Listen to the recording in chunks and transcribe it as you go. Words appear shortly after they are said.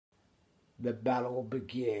The battle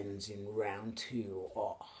begins in round 2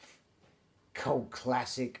 of Cult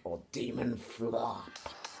Classic or Demon Flop.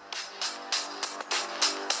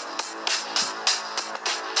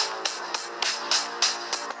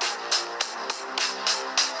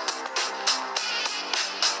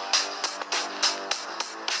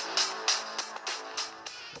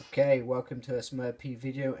 Okay, welcome to a Smurp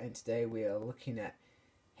video, and today we are looking at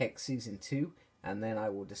Hex Season 2, and then I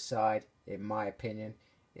will decide, in my opinion,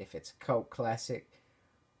 if it's a cult classic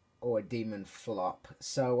or a demon flop.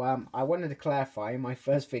 So I wanted to clarify, in my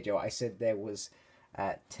first video I said there was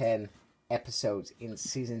 10 episodes in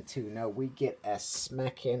Season 2. No, we get a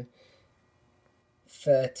smacking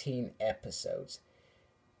 13 episodes,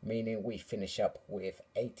 meaning we finish up with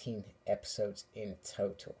 18 episodes in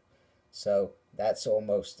total. So that's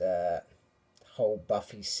almost a whole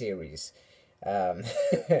Buffy series.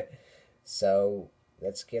 So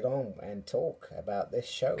let's get on and talk about this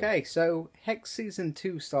show. Okay, so Hex Season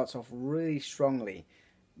 2 starts off really strongly.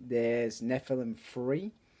 There's Nephilim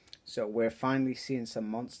 3, so we're finally seeing some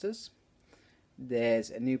monsters. There's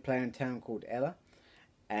a new player in town called Ella,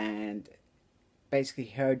 and basically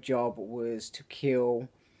her job was to kill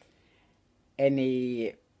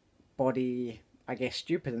anybody, I guess,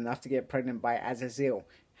 stupid enough to get pregnant by Azazel.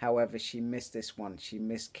 However, she missed this one. She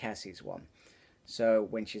missed Cassie's one. So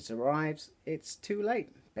when she arrives, it's too late,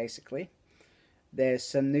 basically. There's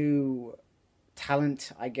some new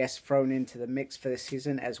talent, I guess, thrown into the mix for this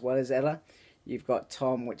season, as well as Ella. You've got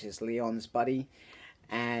Tom, which is Leon's buddy.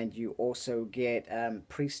 And you also get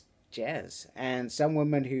Priest Jez. And some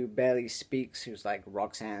woman who barely speaks, who's like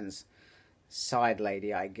Roxanne's side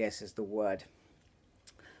lady, I guess is the word.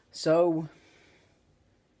 So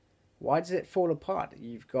why does it fall apart?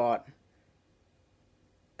 You've got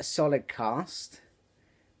a solid cast.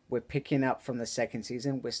 We're picking up from the second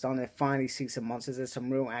season. We're starting to finally see some monsters. There's some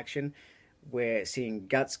real action. We're seeing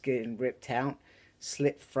guts getting ripped out,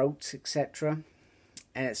 slit throats, etc.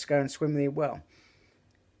 And it's going swimmingly well.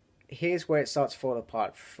 Here's where it starts to fall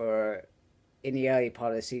apart. For in the early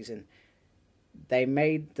part of the season, they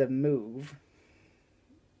made the move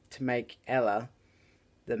to make Ella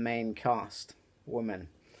the main cast woman,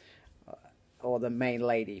 or the main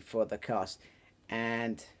lady for the cast.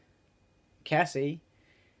 And Cassie,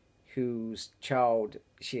 whose child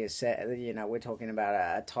she has said, you know, we're talking about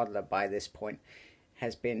a toddler by this point,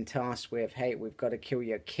 has been tasked with, hey, we've got to kill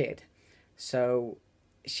your kid. So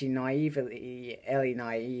she Ellie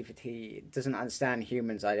naivety doesn't understand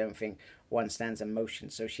humans, I don't think, or understands emotion.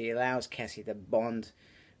 So she allows Cassie to bond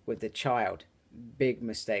with the child. Big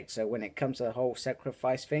mistake. So when it comes to the whole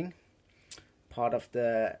sacrifice thing, part of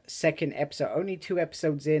the second episode, only 2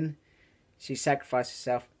 episodes in, she sacrificed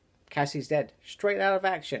herself. Cassie's dead. Straight out of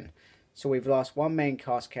action. So we've lost one main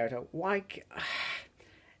cast character. Why?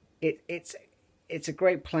 It's a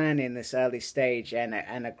great plan in this early stage and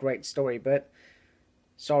a great story, but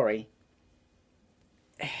sorry,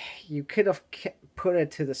 you could have put her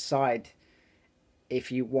to the side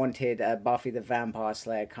if you wanted a Buffy the Vampire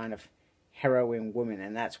Slayer kind of heroine woman,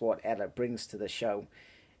 and that's what Ella brings to the show.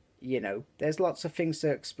 You know, there's lots of things to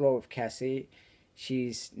explore with Cassie.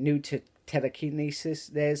 She's new to telekinesis.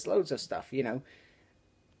 There's loads of stuff, you know.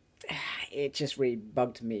 It just really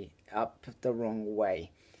bugged me up the wrong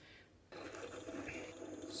way.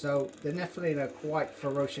 So the Nephilim are quite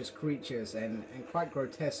ferocious creatures and quite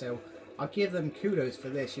grotesque, so I'll give them kudos for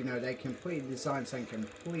this. You know, they completely designed something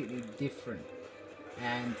completely different,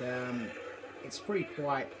 and it's pretty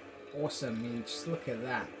quite awesome. I mean, just look at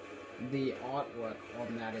that. The artwork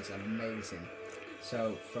on that is amazing.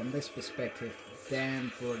 So from this perspective,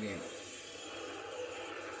 damn brilliant.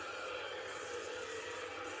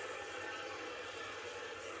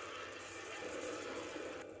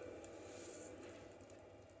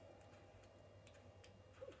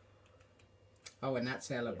 Oh, and that's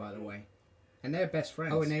Ella, by the way. And they're best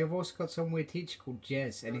friends. Oh, and they've also got some weird teacher called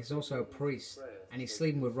Jez, and he's also a priest, and he's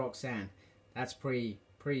sleeping with Roxanne. That's pretty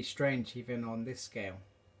strange, even on this scale.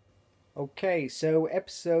 Okay, so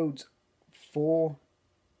episodes 4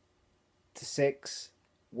 to 6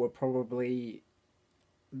 were probably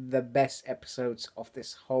the best episodes of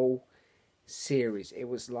this whole series. It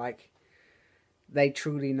was like they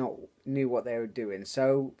truly knew what they were doing.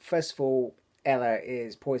 So first of all, Ella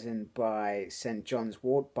is poisoned by St. John's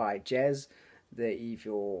Wort by Jez, the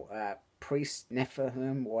evil priest,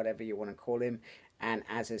 Nephilim, whatever you want to call him, and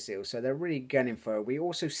Azazel. So they're really gunning for her. We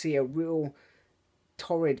also see a real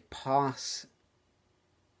torrid pass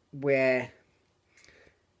where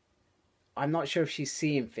I'm not sure if she's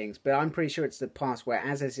seeing things, but I'm pretty sure it's the past where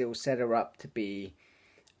Azazel set her up to be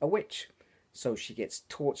a witch. So she gets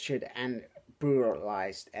tortured and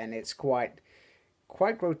brutalized, and it's quite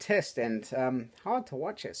grotesque and hard to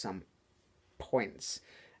watch at some points.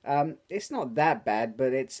 It's not that bad,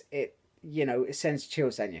 but it sends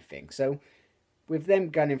chills down your thing. So with them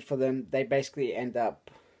gunning for them, they basically end up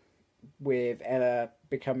with Ella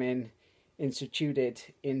becoming instituted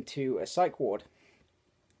into a psych ward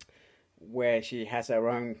where she has her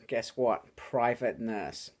own, guess what, private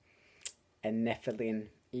nurse, a Nephilim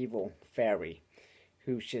evil fairy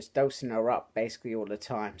who's just dosing her up basically all the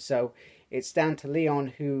time. So it's down to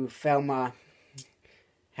Leon, who Velma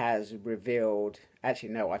has revealed. Actually,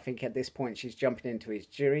 no, I think at this point she's jumping into his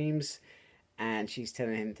dreams and she's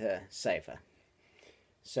telling him to save her.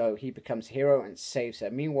 So he becomes a hero and saves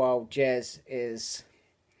her. Meanwhile, Jez is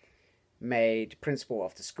made principal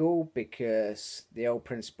of the school because the old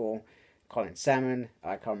principal, Colin Salmon,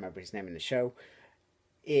 I can't remember his name in the show,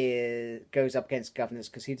 goes up against governors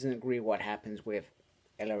because he doesn't agree what happens with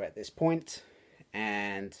Ella at this point.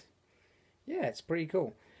 And yeah, it's pretty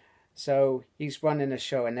cool. So he's running a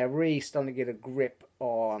show and they're really starting to get a grip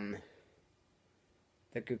on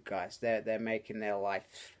the good guys. They're making their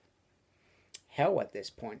life hell at this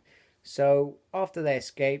point. So after they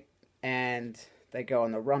escape and they go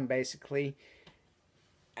on the run basically,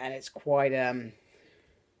 and it's quite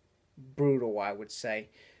brutal, I would say.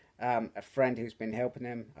 A friend who's been helping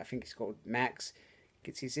him, I think he's called Max,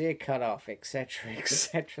 gets his ear cut off, etc.,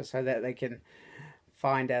 etc., so that they can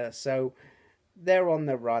find out. So they're on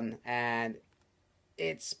the run, and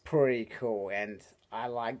it's pretty cool, and I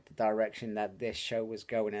like the direction that this show was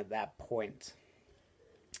going at that point.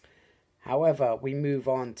 However, we move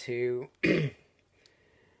on to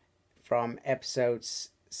from episodes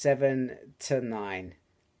 7 to 9.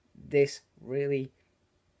 This really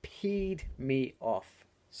peed me off.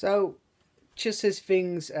 So, just as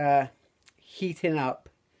things are heating up,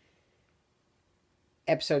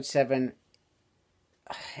 episode 7,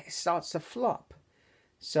 it starts to flop.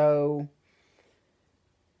 So,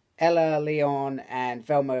 Ella, Leon, and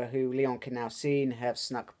Velma, who Leon can now see, have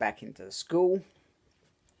snuck back into the school.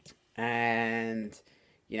 And,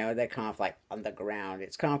 they're kind of like underground.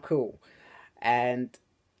 It's kind of cool. And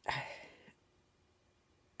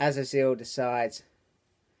Azazel decides,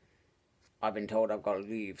 I've been told I've got to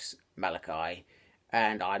leave Malachi,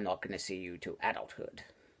 and I'm not going to see you to adulthood.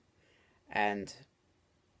 And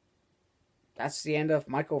that's the end of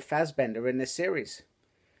Michael Fassbender in this series.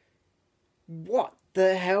 What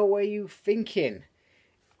the hell were you thinking?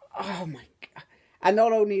 Oh my god. And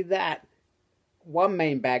not only that, one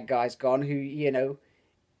main bad guy's gone who,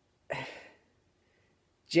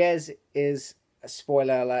 Jez is, a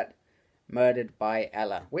spoiler alert, murdered by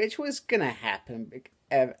Ella, which was going to happen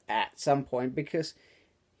at some point because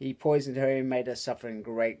he poisoned her and made her suffer in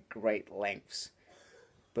great lengths.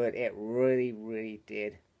 But it really, really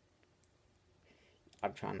did,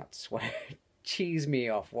 I'm trying not to swear, cheese me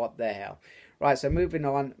off. What the hell. Right, so moving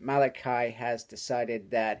on, Malachi has decided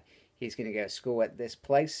that he's going to go to school at this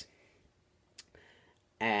place.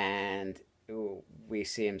 And we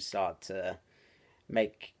see him start to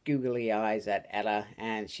make googly eyes at Ella,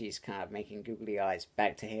 and she's kind of making googly eyes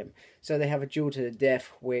back to him. So they have a duel to the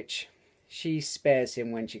death, which she spares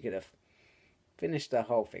him when she could have finished the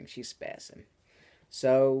whole thing. She spares him.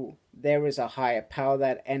 So there is a higher power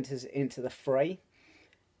that enters into the fray,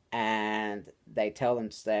 and they tell them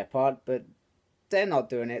to stay apart, but they're not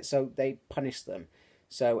doing it, so they punish them.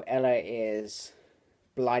 So Ella is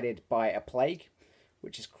blighted by a plague,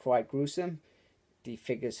 which is quite gruesome,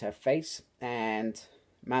 defigures her face, and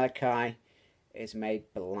Malachi is made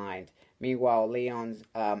blind. Meanwhile, Leon,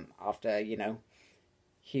 after,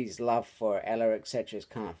 his love for Ella, etc., is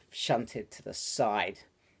kind of shunted to the side,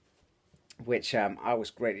 which I was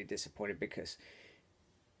greatly disappointed because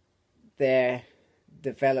their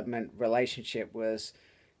development relationship was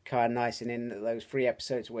kind of nice, and in those 3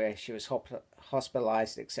 episodes where she was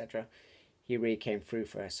hospitalized, etc., he really came through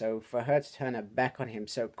for her. So for her to turn her back on him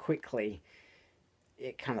so quickly,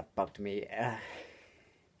 it kind of bugged me.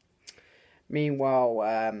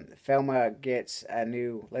 Meanwhile, Velma gets a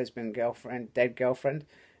new lesbian girlfriend, dead girlfriend,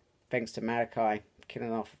 thanks to Malachi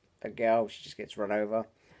killing off a girl. She just gets run over.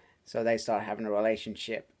 So they start having a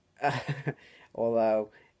relationship. Although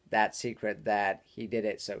that secret that he did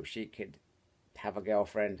it so she could have a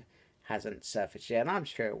girlfriend hasn't surfaced yet, and I'm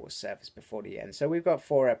sure it will surface before the end. So we've got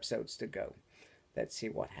 4 episodes to go. Let's see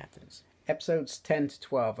what happens. Episodes 10 to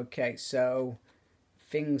 12. Okay, so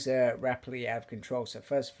things are rapidly out of control. So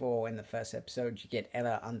first of all, in the first episode, you get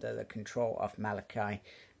Ella under the control of Malachi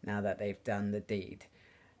now that they've done the deed.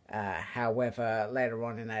 However, later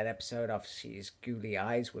on in that episode, after she's googly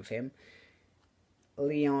eyes with him,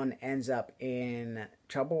 Leon ends up in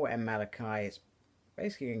trouble, and Malachi is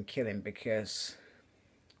basically going to kill him because,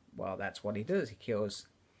 well, that's what he does. He kills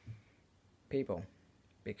people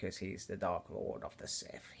because he's the Dark Lord of the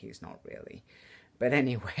Sith. He's not really. But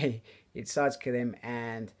anyway, he decides to kill him,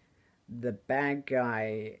 and the bad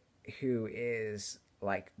guy who is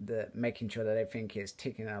like the making sure that everything is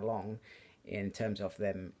ticking along in terms of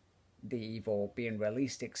them, the evil being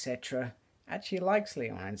released, etc., actually likes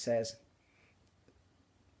Leon and says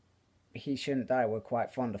he shouldn't die. We're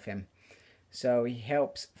quite fond of him. So he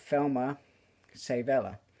helps Velma save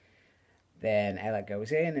Ella. Then Ella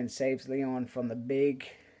goes in and saves Leon from the big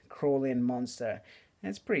crawling monster. And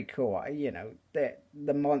it's pretty cool. You know,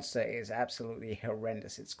 the monster is absolutely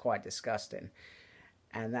horrendous. It's quite disgusting.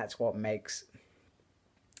 And that's what makes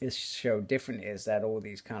this show different, is that all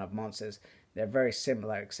these kind of monsters, they're very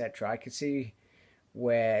similar, etc. I could see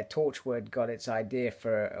where Torchwood got its idea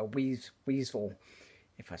for a weasel,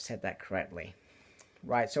 if I said that correctly.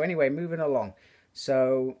 Right, so anyway, moving along.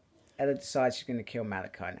 So Ella decides she's going to kill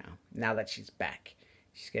Malachi now that she's back.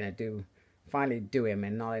 She's going to finally do him,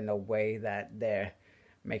 and not in a way that they're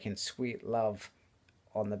making sweet love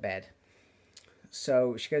on the bed.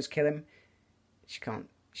 So she goes to kill him. She can't.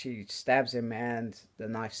 She stabs him and the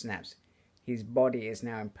knife snaps. His body is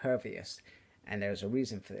now impervious, and there's a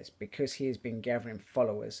reason for this. Because he has been gathering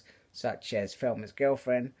followers, such as Velma's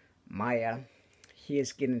girlfriend, Maya, he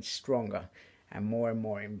is getting stronger and more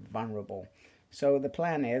invulnerable. So the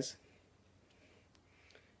plan is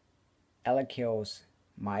Ella kills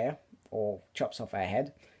Maya, or chops off her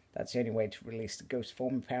head. That's the only way to release the ghost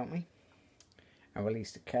form, apparently, and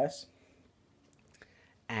release the curse.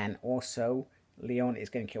 And also, Leon is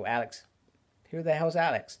going to kill Alex. Who the hell's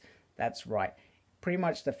Alex? That's right. Pretty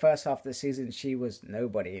much the first half of the season, she was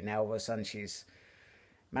nobody. Now all of a sudden, she's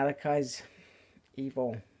Malachi's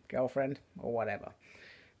evil girlfriend, or whatever.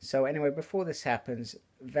 So anyway, before this happens,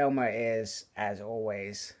 Velma is, as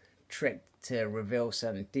always, tricked to reveal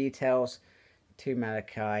certain details to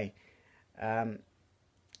Malachi.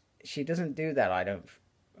 She doesn't do that,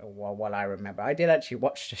 what I remember. I did actually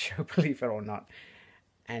watch the show, believe it or not.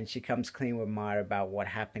 And she comes clean with Maya about what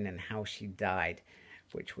happened and how she died,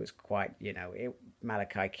 which was quite, you know,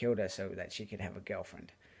 Malachi killed her so that she could have a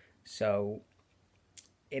girlfriend. So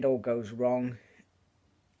it all goes wrong.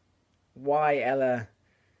 Why Ella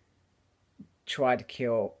tried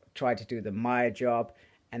to do the Maya job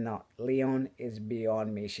and not Leon is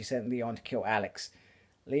beyond me. She sent Leon to kill Alex.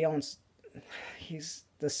 He's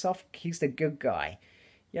the good guy.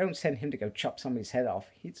 You don't send him to go chop somebody's head off.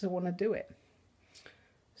 He doesn't want to do it.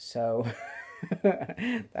 So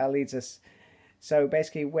that leads us. So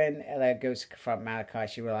basically, when Ella goes to confront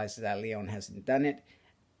Malachi, she realizes that Leon hasn't done it,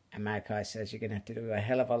 and Malachi says, "You're going to have to do a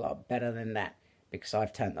hell of a lot better than that, because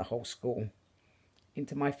I've turned the whole school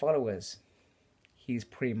into my followers." He's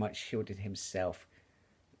pretty much shielded himself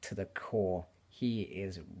to the core. He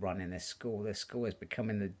is running this school. This school is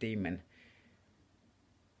becoming the demon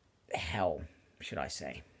hell, should I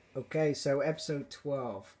say. Okay, so episode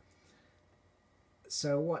 12.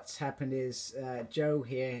 So what's happened is Joe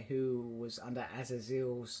here, who was under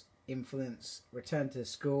Azazel's influence, returned to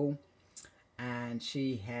school, and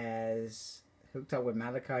she has hooked up with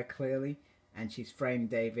Malachi, clearly, and she's framed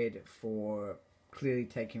David for clearly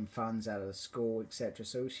taking funds out of the school, etc.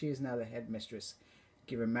 So she is now the headmistress,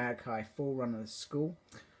 giving Malachi full run of the school.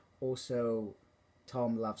 Also,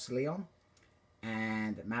 Tom loves Leon,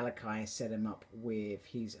 and Malachi set him up with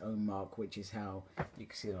his own mark, which is how you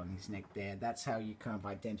can see it on his neck there. That's how you kind of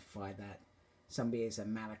identify that somebody is a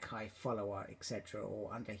Malachi follower, etc.,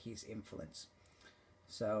 or under his influence.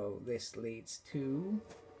 So this leads to,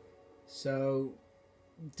 so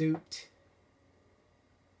duped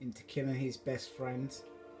into killing his best friend,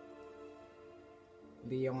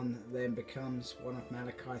 Leon then becomes one of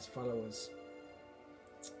Malachi's followers.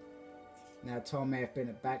 Now Tom may have been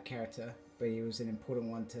a bad character, but he was an important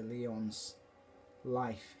one to Leon's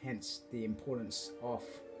life, hence the importance of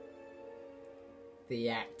the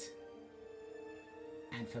act,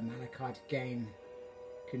 and for Malachi to gain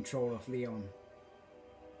control of Leon.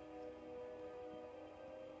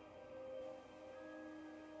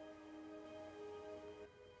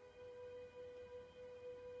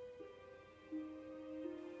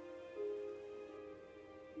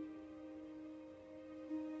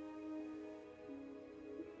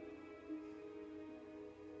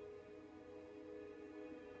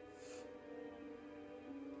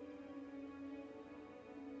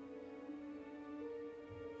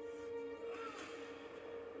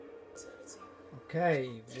 Okay,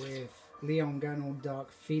 with Leon going all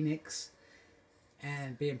Dark Phoenix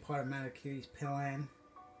and being part of Malachi's plan,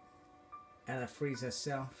 Ella frees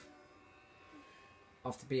herself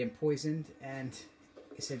after being poisoned, and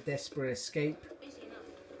it's a desperate escape.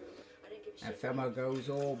 And Velma goes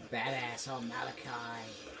all badass on Malachi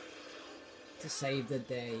to save the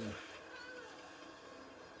day.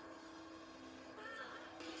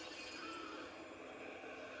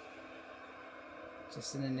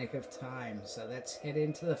 Just in the nick of time. So let's head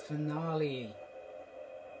into the finale.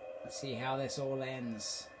 Let's see how this all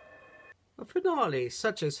ends. A finale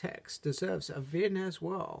such as Hex deserves a Vin as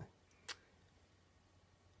well.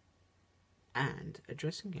 And a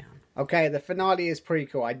dressing gown. Okay, the finale is pretty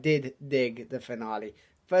cool. I did dig the finale.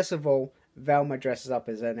 First of all, Velma dresses up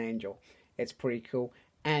as an angel. It's pretty cool.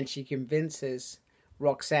 And she convinces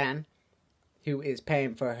Roxanne, who is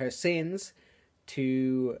paying for her sins,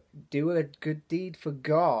 to do a good deed for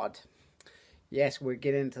God. Yes, we're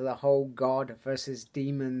getting into the whole God versus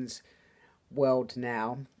demons world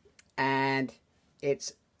now. And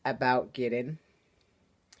it's about getting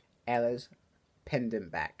Ella's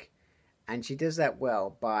pendant back. And she does that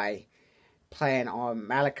well by playing on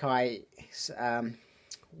Malachi's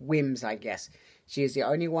whims, I guess. She is the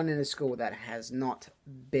only one in the school that has not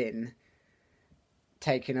been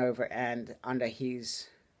taken over and under his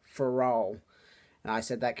ferule. And I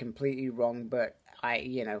said that completely wrong, but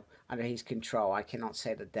under his control. I cannot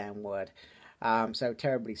say the damn word. So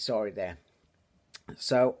terribly sorry there.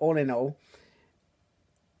 So all in all,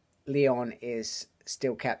 Leon is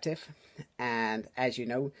still captive. And as you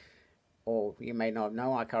know, or you may not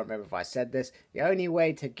know, I can't remember if I said this, the only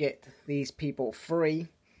way to get these people free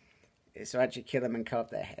is to actually kill them and cut off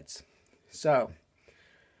their heads. So,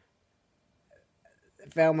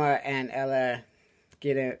 Velma and Ella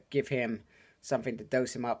give him something to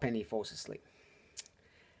dose him up and he falls asleep.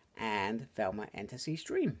 And Velma enters his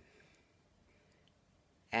dream.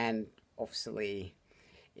 And obviously,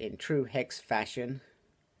 in true Hex fashion,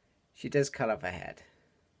 she does cut off her head.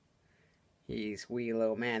 His wee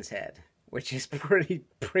little man's head, which is pretty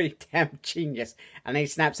damn genius. And he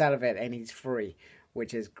snaps out of it and he's free,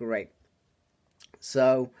 which is great.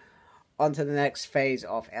 So, on to the next phase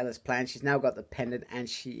of Ella's plan. She's now got the pendant and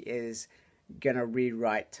she is going to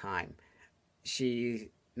rewrite time. She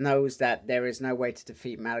knows that there is no way to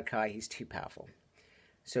defeat Malachi. He's too powerful.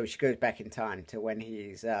 So she goes back in time to when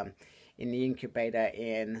he's in the incubator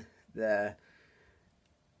in the...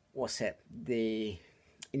 the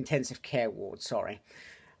intensive care ward, sorry.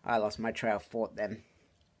 I lost my trail of thought then.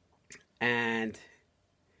 And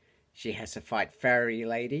she has to fight Fairy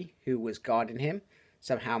Lady, who was guarding him.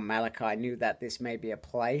 Somehow Malachi knew that this may be a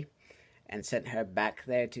play and sent her back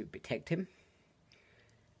there to protect him.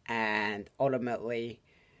 And ultimately,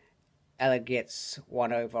 Ella gets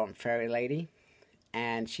one over on Fairy Lady.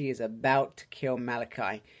 And she is about to kill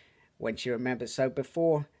Malachi when she remembers. So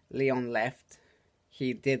before Leon left,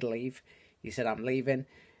 he did leave. He said, I'm leaving.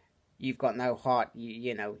 You've got no heart.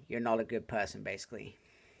 You know, you're not a good person, basically.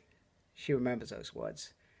 She remembers those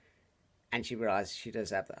words. And she realizes she does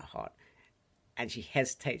have that heart. And she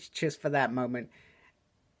hesitates just for that moment.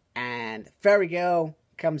 And Fairy Girl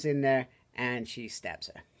comes in there and she stabs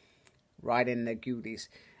her. Right in the goodies.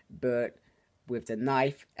 But with the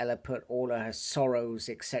knife, Ella put all of her sorrows,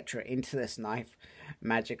 etc. into this knife.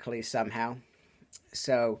 Magically, somehow.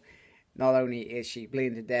 So... not only is she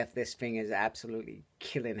bleeding to death, this thing is absolutely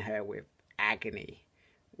killing her with agony,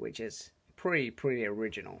 which is pretty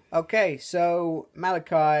original. Okay, so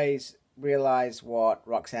Malachi's realized what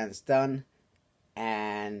Roxanne's done,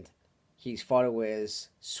 and his followers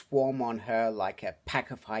swarm on her like a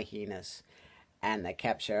pack of hyenas, and they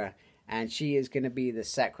capture her, and she is going to be the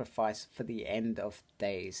sacrifice for the end of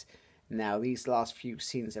days. Now, these last few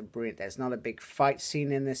scenes are brilliant. There's not a big fight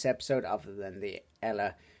scene in this episode other than the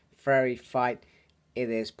Ella Fairy fight.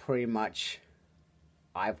 It is pretty much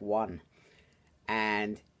I've won.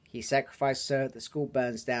 And he sacrificed her. The school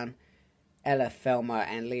burns down. Ella, Velma,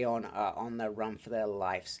 and Leon are on the run for their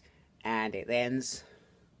lives. And it ends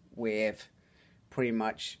with pretty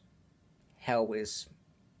much hell is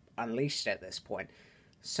unleashed at this point.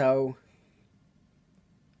 So,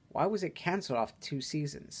 why was it cancelled after 2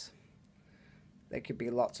 seasons? There could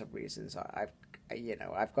be lots of reasons.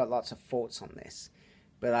 I've got lots of thoughts on this.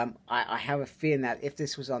 But I have a feeling that if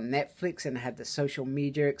this was on Netflix and had the social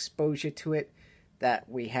media exposure to it that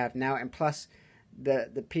we have now, and plus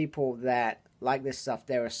the people that like this stuff,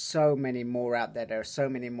 there are so many more out there. There are so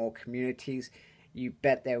many more communities. You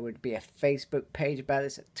bet there would be a Facebook page about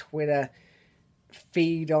this, a Twitter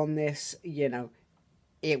feed on this. You know,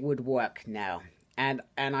 it would work now. And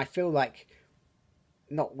I feel like,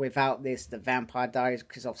 not without this, The Vampire Diaries,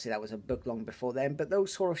 because obviously that was a book long before then, but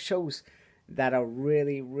those sort of shows that are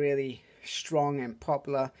really, really strong and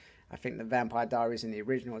popular. I think the Vampire Diaries and the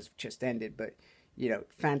original has just ended, but you know,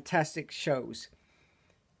 fantastic shows.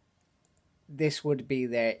 This would be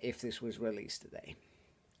there if this was released today,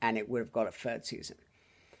 and it would have got a third season.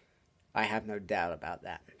 I have no doubt about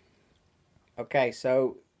that. Okay,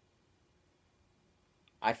 so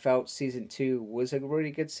I felt season 2 was a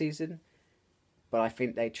really good season, but I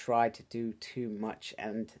think they tried to do too much,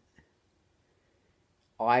 and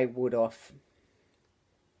I would have,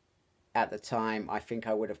 at the time, I think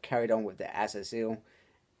I would have carried on with the Azazel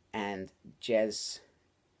and Jez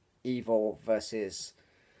evil versus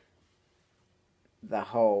the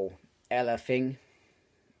whole Ella thing,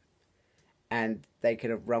 and they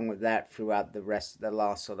could have run with that throughout the rest of the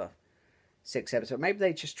last sort of 6 episodes. Maybe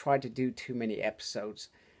they just tried to do too many episodes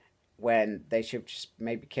when they should have just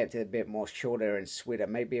maybe kept it a bit more shorter and sweeter.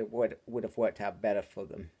 Maybe it would have worked out better for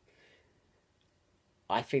them.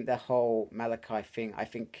 I think the whole Malachi thing, I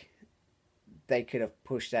think they could have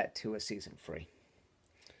pushed that to a season 3.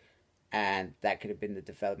 And that could have been the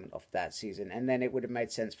development of that season. And then it would have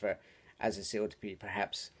made sense for Azazel to be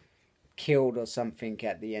perhaps killed or something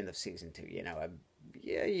at the end of season 2. You know,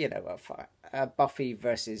 a Buffy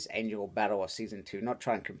versus Angel battle of season 2. Not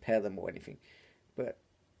trying to compare them or anything. But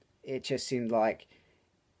it just seemed like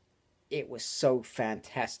it was so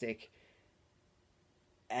fantastic.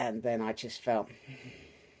 And then I just felt...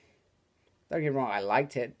 Don't get me wrong, I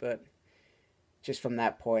liked it, but just from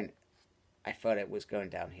that point, I felt it was going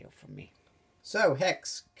downhill for me. So,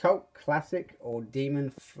 Hex, cult classic or demon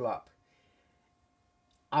flop?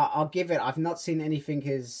 I'll give it. I've not seen anything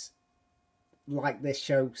as like this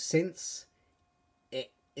show since.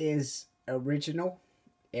 It is original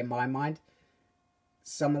in my mind.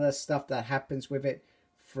 Some of the stuff that happens with it,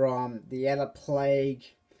 from the Ella Plague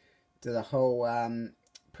to the whole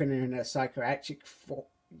putting her in a psychiatric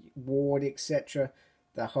ward, etc.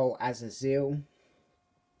 The whole Azazel.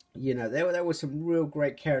 You know, there were some real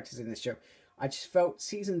great characters in this show. I just felt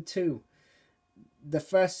season 2, the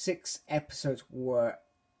first 6 episodes were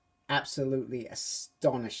absolutely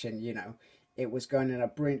astonishing. You know, it was going in a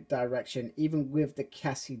brilliant direction, even with the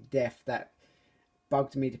Cassie death that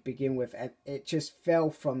bugged me to begin with, and it just fell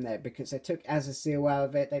from there because they took Azazel out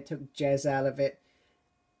of it, they took Jez out of it,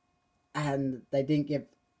 and they didn't give...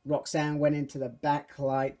 Roxanne went into the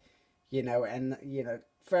backlight, you know, and, you know,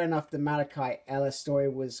 fair enough, the Malachi Ella story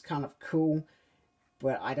was kind of cool,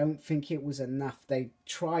 but I don't think it was enough. They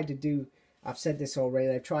tried to do, I've said this already,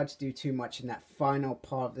 they tried to do too much in that final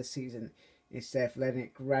part of the season instead of letting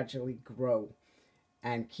it gradually grow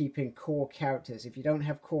and keeping core characters. If you don't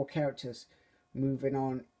have core characters moving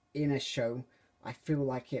on in a show, I feel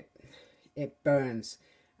like it burns,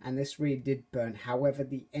 and this really did burn. However,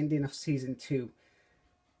 the ending of season 2,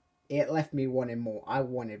 it left me wanting more. I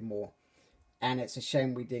wanted more. And it's a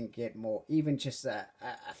shame we didn't get more. Even just a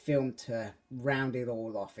film to round it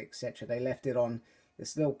all off, etc. They left it on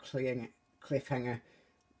this little cliffhanger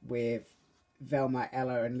with Velma,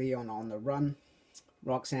 Ella, and Leon on the run.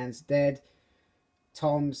 Roxanne's dead.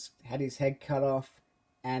 Tom's had his head cut off.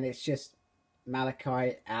 And it's just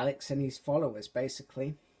Malachi, Alex, and his followers,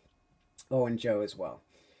 basically. Oh, and Joe as well.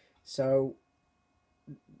 So...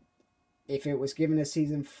 if it was given a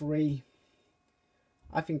season 3,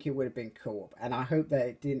 I think it would have been cool. And I hope that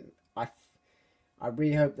it didn't... I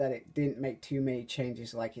really hope that it didn't make too many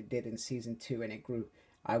changes like it did in season 2 and it grew.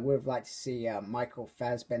 I would have liked to see Michael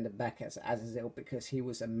Fassbender back as Azazel because he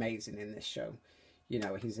was amazing in this show. You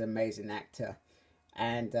know, he's an amazing actor.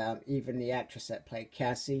 And even the actress that played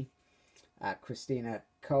Cassie, Christina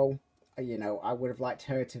Cole, you know, I would have liked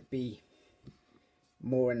her to be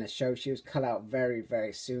more in the show. She was cut out very,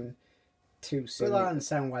 very soon. Too soon. Well, I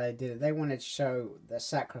understand why they did it. They wanted to show the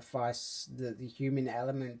sacrifice, the human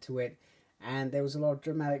element to it, and there was a lot of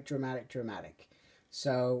dramatic.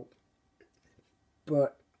 So,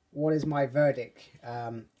 but what is my verdict?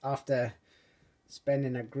 After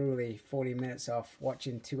spending a grueling 40 minutes off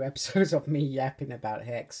watching 2 episodes of me yapping about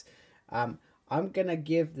Hex, I'm gonna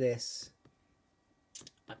give this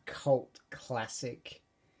a cult classic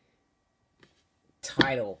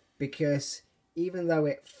title because even though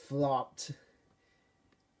it flopped,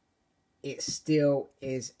 it still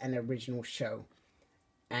is an original show.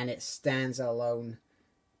 And it stands alone.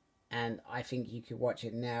 And I think you could watch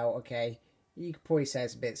it now, okay? You could probably say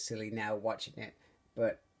it's a bit silly now watching it.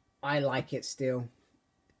 But I like it still.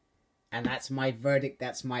 And that's my verdict,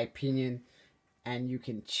 that's my opinion. And you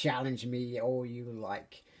can challenge me all you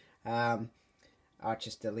like. I'll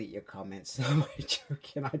just delete your comments. I'm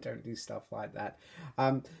joking. I don't do stuff like that.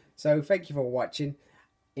 So thank you for watching.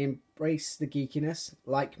 Embrace the geekiness.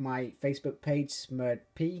 Like my Facebook page,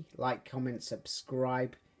 SmurredP. Like, comment,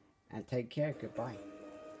 subscribe. And take care. Goodbye.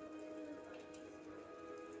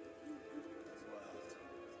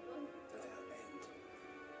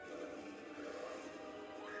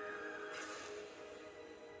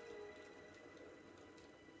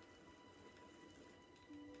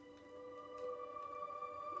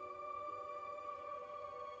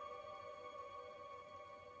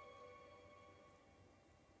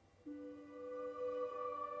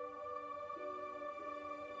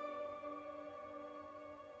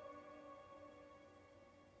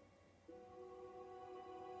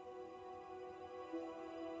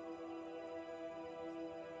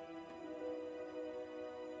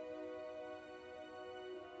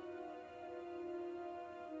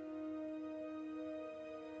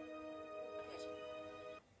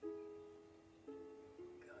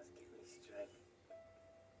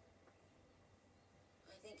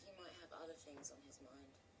 think he might have other things on his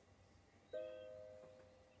mind.